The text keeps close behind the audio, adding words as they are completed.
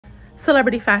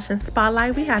Celebrity fashion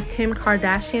spotlight. We have Kim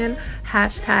Kardashian,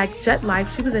 hashtag Jet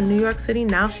Life. She was in New York City.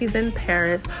 Now she's in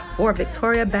Paris for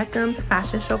Victoria Beckham's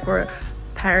fashion show for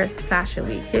Paris Fashion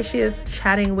Week. Here she is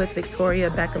chatting with Victoria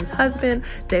Beckham's husband,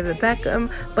 David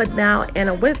Beckham, but now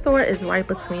Anna Wintour is right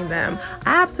between them.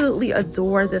 I absolutely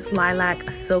adore this lilac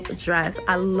silk dress.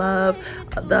 I love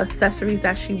the accessories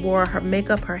that she wore. Her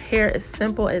makeup, her hair is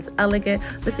simple, it's elegant.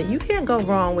 Listen, you can't go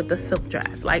wrong with the silk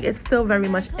dress. Like, it's still very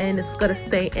much in. It's gonna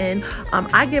stay in.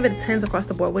 I give it 10s across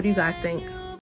the board. What do you guys think?